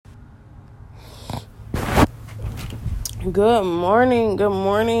Good morning,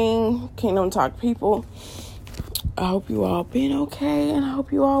 Kingdom Talk people. I hope you all been okay, and I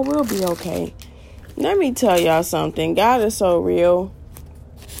hope you all will be okay. Let me tell y'all something. God is so real,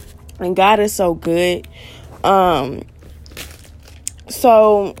 and God is so good.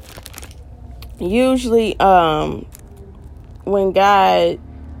 So usually, when God,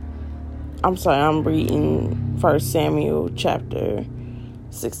 I'm reading 1 Samuel chapter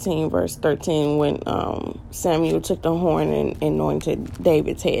 16 verse 13 when Samuel took the horn and anointed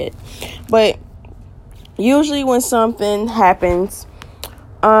David's head. But usually when something happens,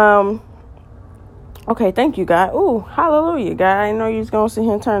 okay, thank you, God. Ooh, hallelujah, God. I know you was gonna sit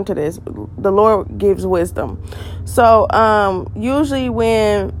here and turn to this. The Lord gives wisdom. So usually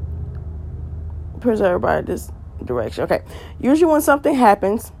when preserved by this direction. Okay. Usually when something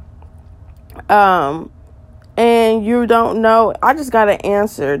happens, and you don't know, I just got an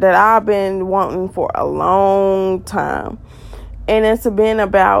answer that I've been wanting for a long time. And it's been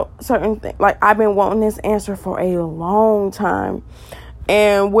about certain things. Like, I've been wanting this answer for a long time.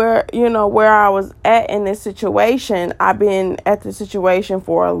 And where I was at in this situation, I've been at the situation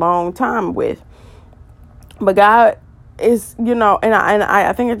for a long time with. But God is, and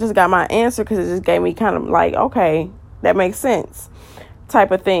I think I just got my answer because it just gave me kind of like, okay, that makes sense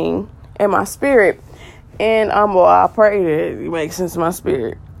type of thing in my spirit. And I pray that it makes sense in my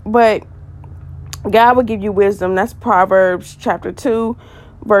spirit. But God will give you wisdom. That's Proverbs chapter 2,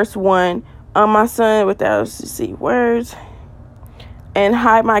 verse 1. My son, without words, and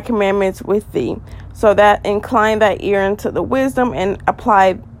hide my commandments with thee, so that incline thy ear unto the wisdom, and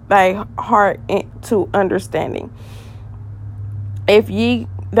apply thy heart to understanding. If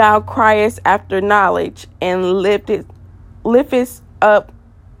thou criest after knowledge, and liftest up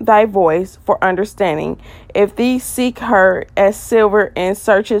thy voice for understanding, if thee seek her as silver, and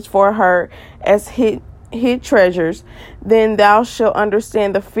searches for her as hid treasures, then thou shalt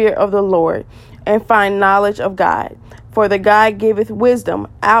understand the fear of the Lord, and find knowledge of God. For the God giveth wisdom,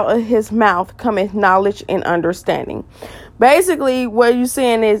 out of his mouth cometh knowledge and understanding. Basically, what you're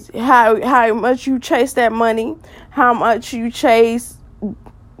saying is how much you chase that money, how much you chase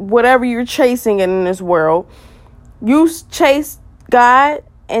whatever you're chasing in this world. You chase God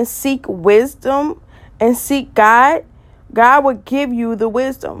and seek wisdom and seek God. God will give you the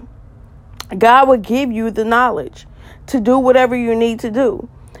wisdom. God will give you the knowledge to do whatever you need to do.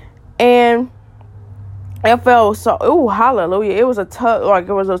 And it felt so, hallelujah. It was a tug of,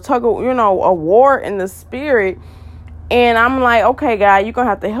 a war in the spirit. And I'm like, okay, God, you're going to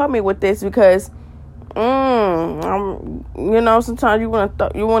have to help me with this because, sometimes you want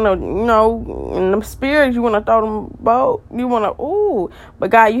to, in the spirit, you want to throw them both. You want to, but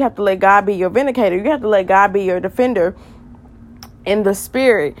God, you have to let God be your vindicator. You have to let God be your defender in the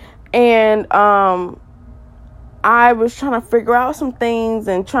spirit. And, I was trying to figure out some things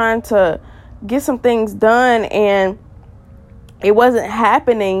and trying to get some things done, and it wasn't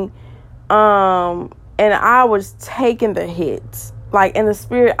happening. And I was taking the hits, like in the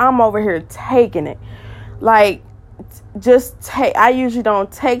spirit. I'm over here taking it, like I usually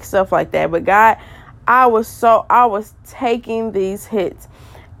don't take stuff like that, but God, I was taking these hits,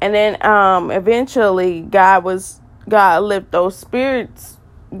 and then eventually God let those spirits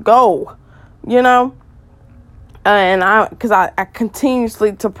go, and I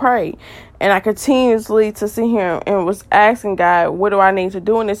continuously to pray. And I continuously to sit here and was asking God, what do I need to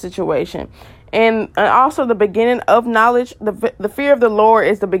do in this situation? And also the beginning of knowledge, the fear of the Lord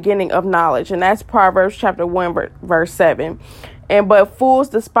is the beginning of knowledge. And that's Proverbs chapter 1, verse 7. But fools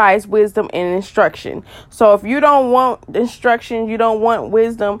despise wisdom and instruction. So if you don't want instruction, you don't want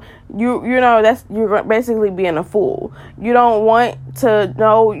wisdom, you're basically being a fool. You don't want to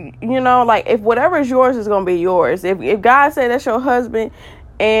know, like if whatever is yours is going to be yours. If God said that's your husband,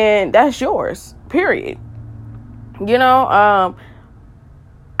 and that's yours, period.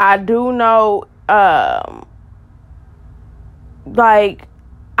 I do know, like,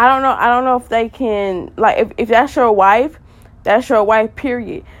 I don't know if they can, like, if that's your wife,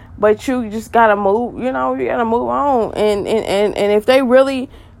 period. But you just gotta move, you gotta move on. And if they really,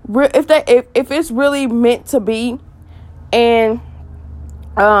 if it's really meant to be, and,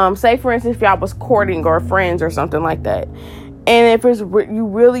 say for instance, if y'all was courting or friends or something like that, and if you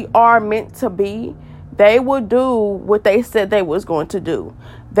really are meant to be, they will do what they said they was going to do.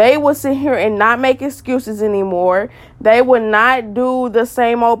 They will sit here and not make excuses anymore. They will not do the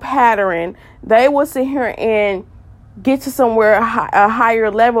same old pattern. They will sit here and get to somewhere a higher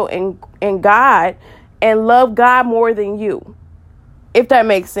level in God and love God more than you. If that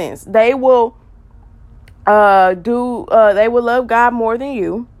makes sense. They will love God more than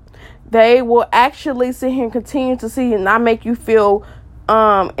you. They will actually sit here and continue to see and not make you feel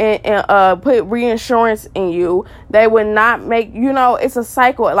and put reassurance in you. They would not make, it's a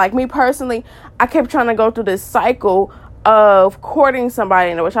cycle. Like me personally, I kept trying to go through this cycle of courting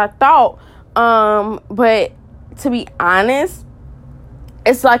somebody, which I thought, but to be honest,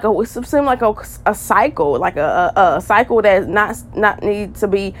 it seems like a cycle, like a cycle that's not need to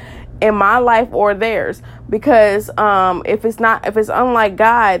be in my life or theirs, because if it's unlike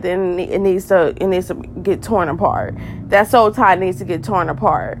God, then it needs to get torn apart. That soul tie needs to get torn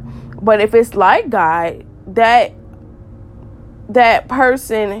apart. But if it's like God, that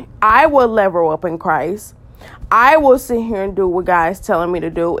person, I will level up in Christ. I will sit here and do what God is telling me to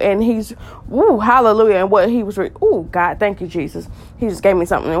do. And he's, hallelujah. And what he was, God, thank you, Jesus. He just gave me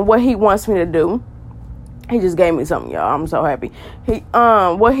something. And what he wants me to do, he just gave me something, y'all. I'm so happy.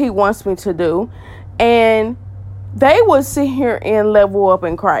 What he wants me to do. And they will sit here and level up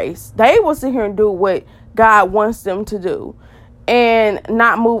in Christ. They will sit here and do what God wants them to do and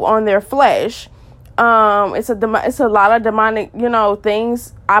not move on their flesh. It's a lot of demonic,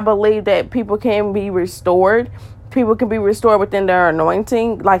 things. I believe that people can be restored. People can be restored within their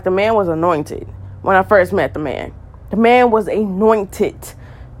anointing. Like the man was anointed when I first met the man. The man was anointed.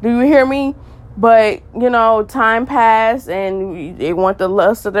 Do you hear me? But, time passed and they want the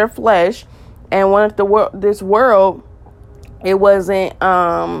lust of their flesh and wanted this world. It wasn't,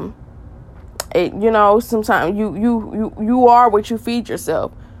 sometimes you are what you feed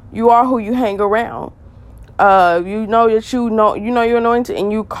yourself. You are who you hang around. You know you're anointed and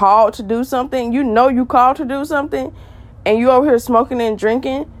you called to do something. You called to do something and you over here smoking and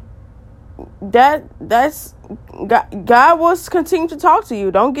drinking. That's God will continue to talk to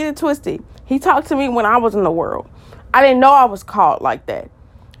you. Don't get it twisted. He talked to me when I was in the world. I didn't know I was called like that.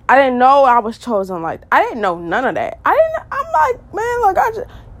 I didn't know I was chosen like that. I didn't know none of that. I'm like, man, look,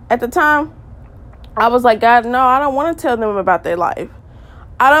 at the time, I was like, God, no, I don't want to tell them about their life.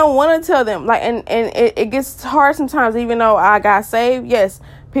 I don't want to tell them. Like, and it gets hard sometimes, even though I got saved. Yes,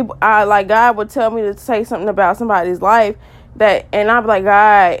 God would tell me to say something about somebody's life and I'd be like,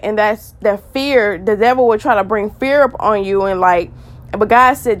 God, and that's that fear. The devil would try to bring fear up on you, and but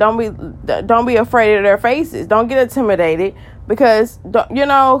God said, don't be afraid of their faces. Don't get intimidated, because man,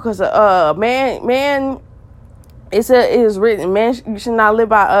 it is written, man, you should not live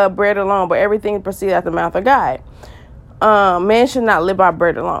by bread alone, but everything proceeds out the mouth of God. Man should not live by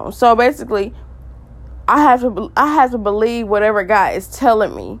bread alone. So basically, I have to believe whatever God is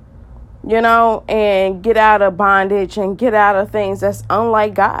telling me, and get out of bondage and get out of things that's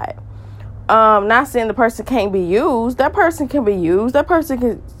unlike God. Not saying the person can't be used. That person can be used. That person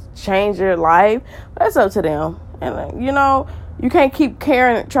can change their life. That's up to them. And you can't keep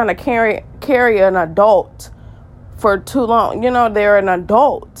trying to carry an adult for too long. They're an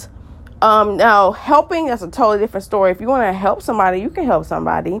adult. Now helping, that's a totally different story. If you want to help somebody, you can help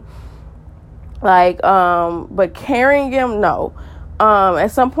somebody. But carrying them, no. At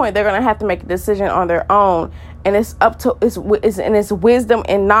some point they're gonna have to make a decision on their own, and it's up to it's wisdom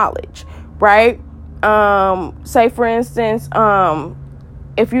and knowledge, right? Say for instance,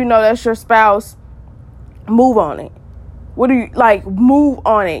 if you know that's your spouse, move on it. What do you move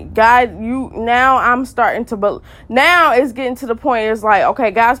on it? God, I'm starting to, now it's getting to the point, it's like, okay,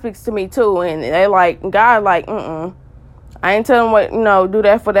 God speaks to me too. And they God, I ain't telling what, do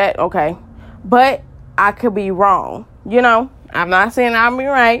that for that. Okay. But I could be wrong. I'm not saying I'll be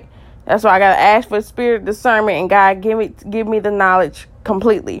right. That's why I got to ask for spirit discernment, and God, give me the knowledge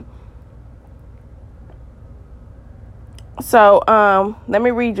completely. So, let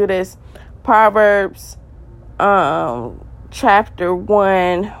me read you this. Proverbs, chapter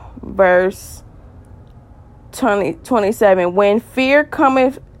 1, verse 27. When fear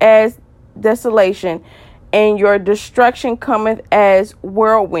cometh as desolation, and your destruction cometh as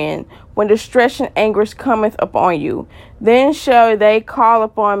whirlwind, when distress and anguish cometh upon you, then shall they call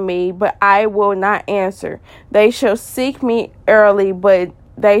upon me, but I will not answer. They shall seek me early, but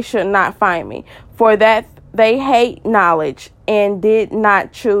they shall not find me, for that they hate knowledge and did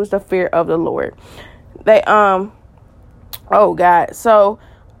not choose the fear of the Lord. Oh God. So,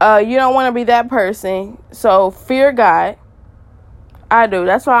 you don't want to be that person. So fear God. I do.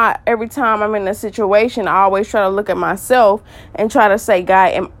 That's why every time I'm in a situation, I always try to look at myself and try to say,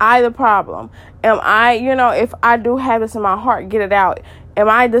 God, am I the problem? Am I, if I do have this in my heart, get it out. Am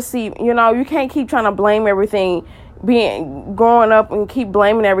I deceived? You can't keep trying to blame everything, growing up and keep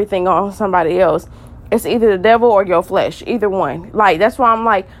blaming everything on somebody else. It's either the devil or your flesh, either one. That's why I'm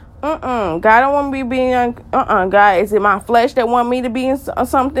like, God don't want me being, God, is it my flesh that want me to be in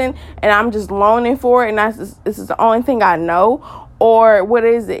something and I'm just longing for it and this is the only thing I know? Or what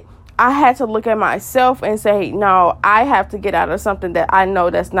is it? I had to look at myself and say, no, I have to get out of something that I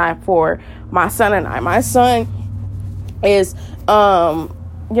know that's not for my son and I. My son is,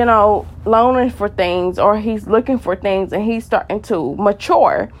 longing for things, or he's looking for things, and he's starting to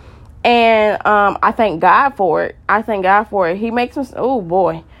mature. And I thank God for it. He makes me, oh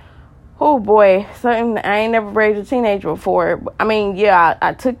boy, something. I ain't never raised a teenager before. I mean, yeah,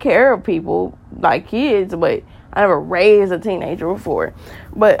 I took care of people like kids, but I never raised a teenager before.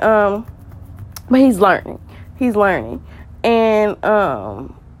 But he's learning. And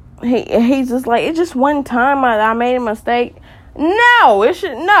he's just like, it's just one time I made a mistake. No,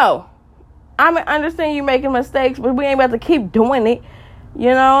 I understand you making mistakes, but we ain't about to keep doing it.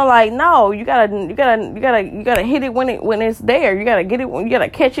 No, you gotta hit it when it's there. You gotta get it. You gotta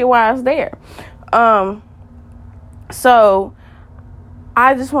catch it while it's there. So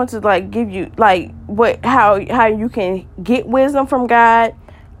I just want to give you how you can get wisdom from God,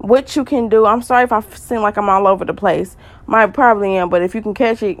 what you can do. I'm sorry if I seem like I'm all over the place. Might probably am, but if you can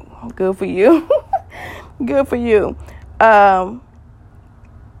catch it, good for you. Good for you. I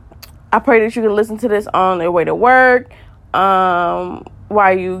pray that you can listen to this on your way to work,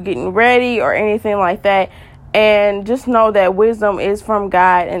 while you getting ready or anything like that. And just know that wisdom is from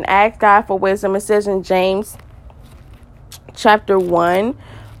God, and ask God for wisdom. It says in James chapter 1.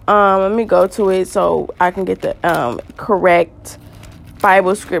 Let me go to it so I can get the correct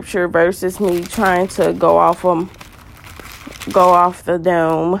Bible scripture versus me trying to go off the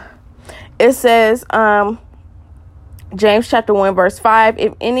dome. It says, James chapter 1 verse 5,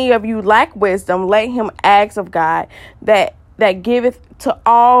 if any of you lack wisdom, let him ask of God that giveth to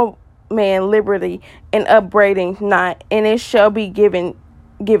all men liberty and upbraiding not, and it shall be given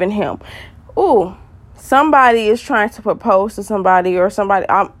him. Ooh, somebody is trying to propose to somebody, or somebody,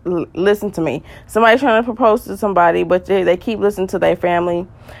 listen to me. Somebody's trying to propose to somebody, but they keep listening to their family,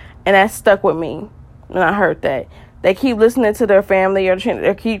 and that stuck with me when I heard that. They keep listening to their family, or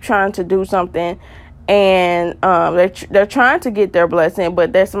they keep trying to do something, and they're trying to get their blessing,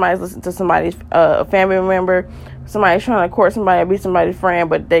 but there's somebody's listening to somebody's family member. Somebody's trying to court somebody or be somebody's friend,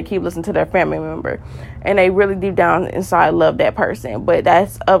 but they keep listening to their family member, and they really deep down inside love that person. But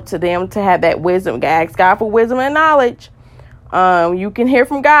that's up to them to have that wisdom. Ask God for wisdom and knowledge. You can hear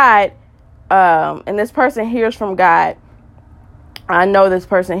from God, and this person hears from God. I know this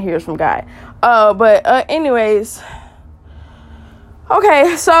person hears from God. Anyways.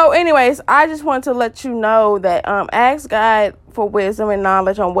 Okay, so anyways, I just want to let you know that ask God for wisdom and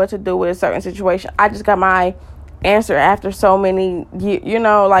knowledge on what to do with a certain situation. I just got my answer after so many,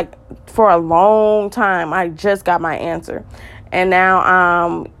 for a long time. I just got my answer, and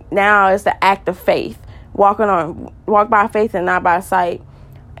now it's the act of faith, walk by faith and not by sight,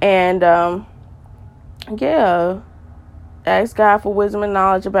 and ask God for wisdom and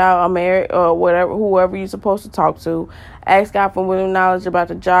knowledge about a marriage or whoever you're supposed to talk to. Ask God for wisdom and knowledge about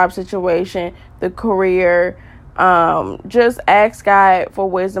the job situation, the career. Just ask God for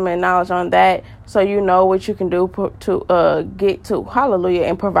wisdom and knowledge on that, so you know what you can do to get to hallelujah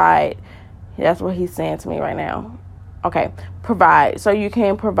and provide. That's what he's saying to me right now. Okay, provide, so you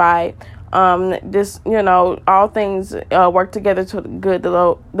can provide. All things work together to the good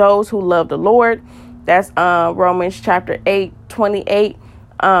to those who love the Lord. That's Romans chapter 8:28.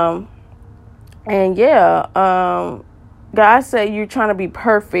 God said you're trying to be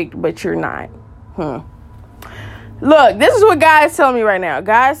perfect, but you're not. Look, this is what God is telling me right now.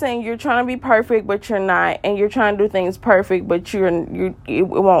 God is saying you're trying to be perfect, but you're not, and you're trying to do things perfect, but it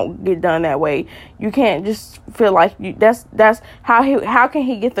won't get done that way. You can't just feel like you. That's how can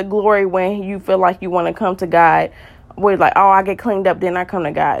He get the glory when you feel like you want to come to God with like, oh, I get cleaned up, then I come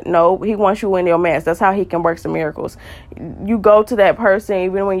to God. No, He wants you in your mess. That's how He can work some miracles. You go to that person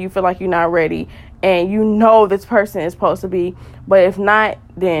even when you feel like you're not ready, and you know this person is supposed to be, but if not,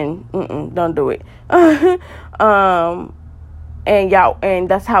 then don't do it. And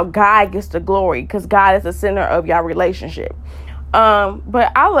that's how God gets the glory, because God is the center of y'all relationship.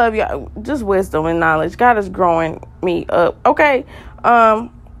 But I love y'all, just wisdom and knowledge. God is growing me up. Okay.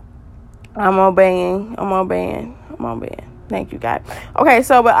 I'm obeying. Thank you, God. Okay,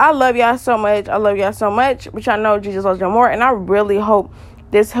 so, but I love y'all so much. But y'all know Jesus loves you more. And I really hope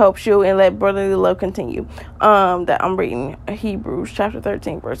this helps you and let brotherly love continue. That I'm reading Hebrews chapter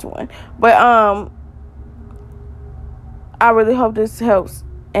 13, verse 1. But I really hope this helps.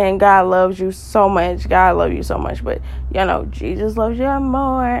 And God loves you so much. But y'all know Jesus loves you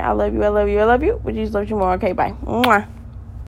more. I love you. But Jesus loves you more. Okay, bye. Mwah.